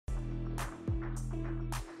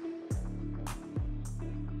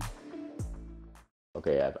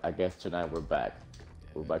Okay, I guess tonight we're back. Yeah,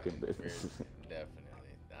 We're back in business. definitely.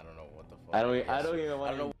 I don't know what the fuck. I don't even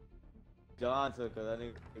want I don't to Johnson because I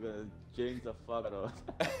think you're gonna jinx the fuck out of us.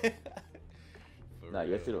 know. For Nah, real.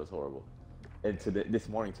 yesterday was horrible, and today, this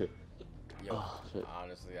morning too. Yo, Oh shit.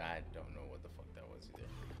 honestly, I don't know what the fuck that was either.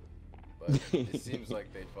 But it seems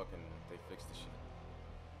like they fixed the shit.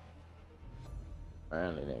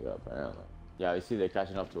 Apparently, nigga. Apparently. Yeah, you see, they're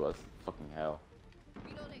catching up to us. Fucking hell.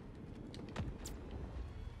 Reloading.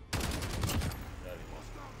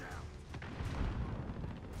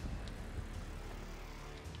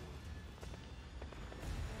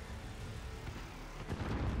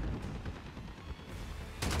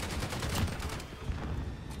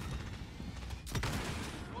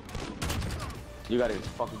 You gotta be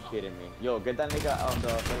fucking kidding me. Yo, get that nigga on the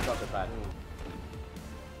helicopter pad.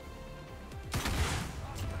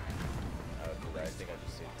 I think I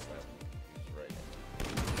just saved the map. He's right.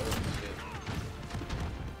 Oh shit.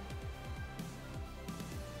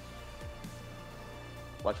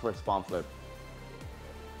 Watch for a spawn flip.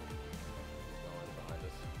 He's going behind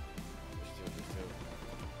us. There's two.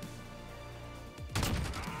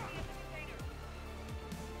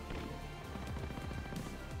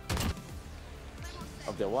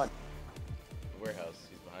 Of the what? The warehouse.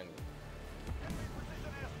 He's behind me.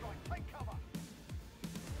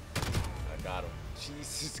 I got him.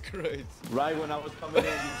 Jesus Christ. Right when I was coming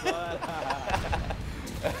in, you what?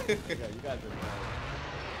 Yeah, you guys are mad.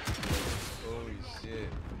 Holy shit.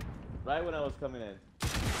 Right when I was coming in.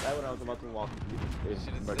 Right when I was about to walk. You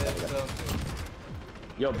should have said something.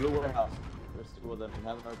 Yo, blue warehouse. There's two of them. You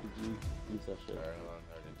have an RPG. Use that shit. Alright, hold on.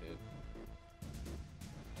 I already did.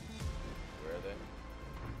 Where are they?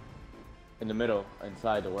 In the middle,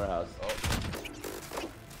 inside the warehouse. Oh.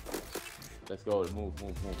 Let's go. Move.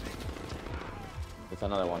 It's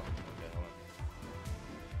another one. Okay, hold on.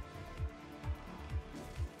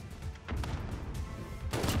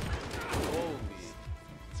 Holy.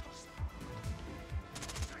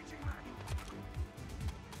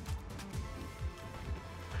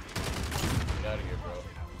 Get out of here, bro.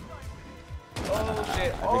 Oh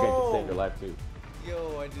shit. I think I can save your life too.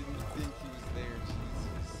 Yo, I didn't think he was there,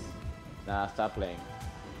 Jesus. Nah, stop playing.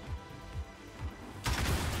 Get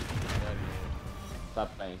out of here.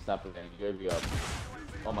 Stop playing. UAV up.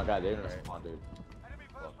 Oh my god, they're gonna Alright. spawn, dude.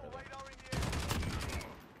 Fuck, brother.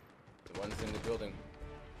 The one's in the building.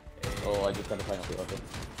 Hey. Oh, I just got to find out. Okay.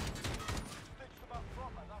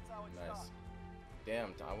 Nice.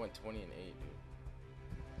 Damn, I went 20 and 8,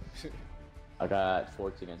 dude. I got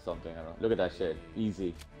 14 and something. I don't know. Look at that shit.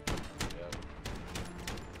 Easy. Yep.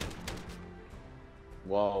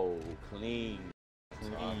 Whoa, clean.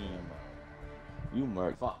 Talking Clean. about. You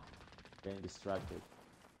Murk. Fuck. Getting distracted.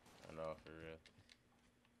 I know, for real.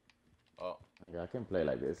 Oh, Yeah, I can play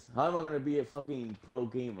like this. How am I gonna be a fucking pro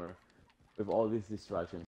gamer with all these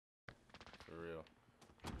distractions? for real.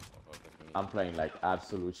 Oh, fuck, that's me. I'm playing like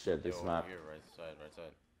absolute shit this Yo, map. over here, right side.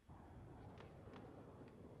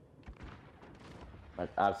 Like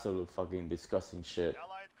absolute fucking disgusting shit.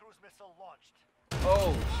 Allied cruise missile launched.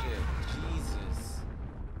 Oh shit, Jesus.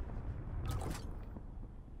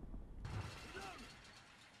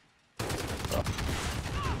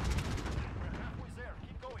 We're halfway there.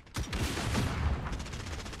 Keep going.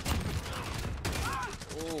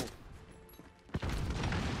 Oh,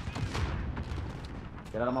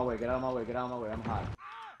 Get out of my way, get out of my way, get out of my way. I'm hot.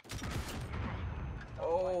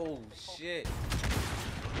 oh shit.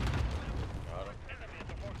 Got him.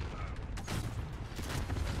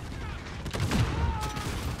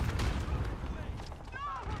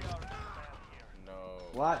 No.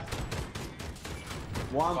 What?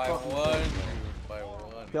 One By fucking one, kill. dude. By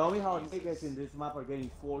one. Tell me how Jesus. niggas in this map are getting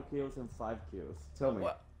 4 kills and 5 kills. Tell me.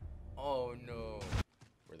 What? Oh no.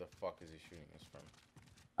 Where the fuck is he shooting us from?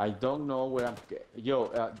 I don't know where I'm. Yo,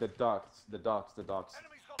 the docks. Enemy's got the lead.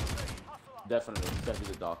 Hustle up.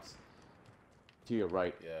 Definitely the docks. To your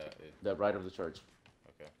right. Yeah, The right of the church.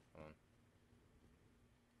 okay, hold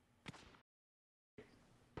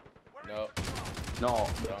on. No,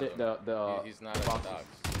 No, he's not at the boxes.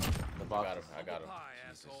 docks. The I box. got him, I got him. Hi,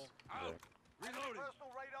 Jesus. asshole. Yeah. Out. Enemy Reloading.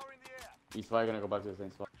 personal radar in the air. He's probably gonna go back to the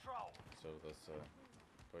same spot. Control. So let's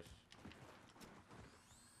push.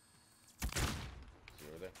 See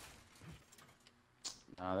over there?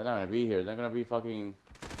 Nah, they're not gonna be here. They're gonna be fucking.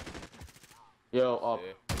 Yo, up. See?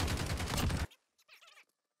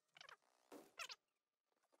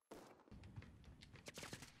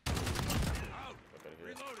 Out. Look at here.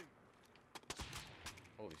 Reloading.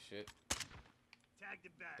 Holy shit. Tagged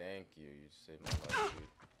him back. Thank you. You saved my life, dude.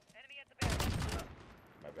 Enemy at the barracks.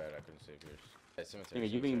 My bad, I couldn't save yours. Hey, Nigga, cemetery.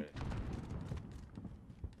 you mean-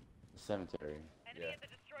 cemetery. Cemetery. Enemy Yeah. at the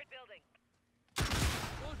destroyed building.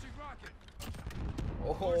 Launching rocket.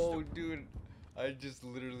 Oh, dude. I just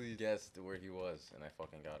literally guessed where he was, and I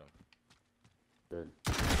fucking got him. Good.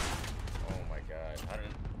 Oh my god. I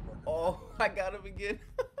didn't. Oh, I got him again.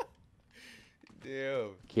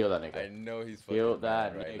 Damn. Kill that I nigga. know he's fucking Kill mad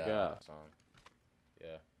that right nigga. now. Song.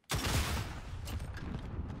 Yeah.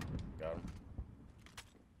 Got him.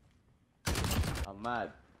 I'm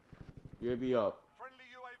mad. UAV up. Friendly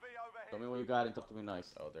UAV overhead. Tell me what you got and talk to me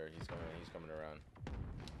nice. Oh, there. He's coming. He's coming around.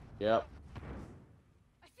 Yep.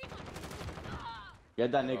 I see one. Ah!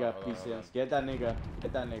 Get that Hold nigga, on, hold on, hold P-Sims. Get that nigga.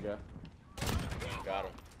 Get that nigga. Got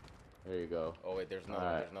him. There you go. Oh wait, there's another one.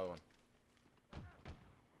 Alright. There's another one.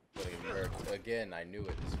 Gotta get Murk. Again, I knew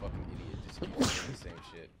it. This fucking idiot just keeps doing the same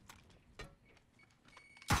shit.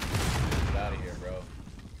 Get out of here, bro.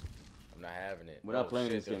 I'm not having it. We're not Oh, playing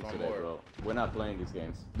shit, these there's games one today, more. bro. We're not playing these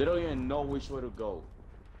games. They don't even know which way to go.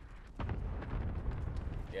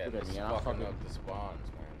 Yeah, Look at this me, is I'm fucking fucking- up the spawns,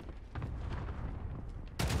 man.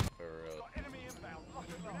 For real. Got enemy inbound. Lock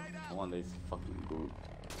and load. I want this fucking group.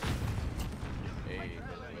 Hey,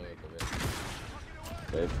 look of it.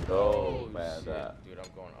 Let's go, Oh, Panda. shit. Dude,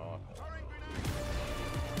 I'm going off.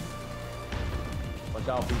 Watch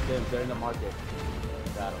out, P-Sims. They're in the market.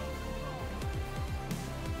 Got him.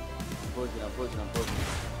 I'm pushing, I'm pushing, I'm pushing.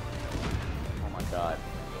 Oh my god.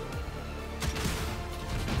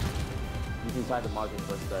 He's inside the market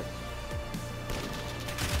for a sec.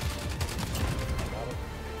 Got him.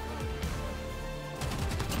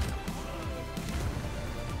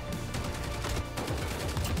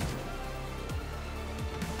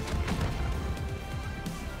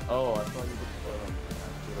 Oh, I thought you could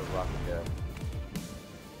put a rocket there.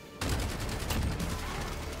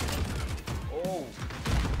 Oh!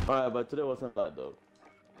 Alright, but today wasn't bad though.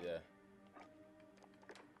 Yeah.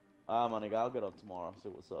 My nigga, I'll get on tomorrow, see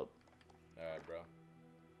what's up. Alright, bro.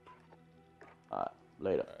 Alright,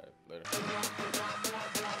 later. Alright, later.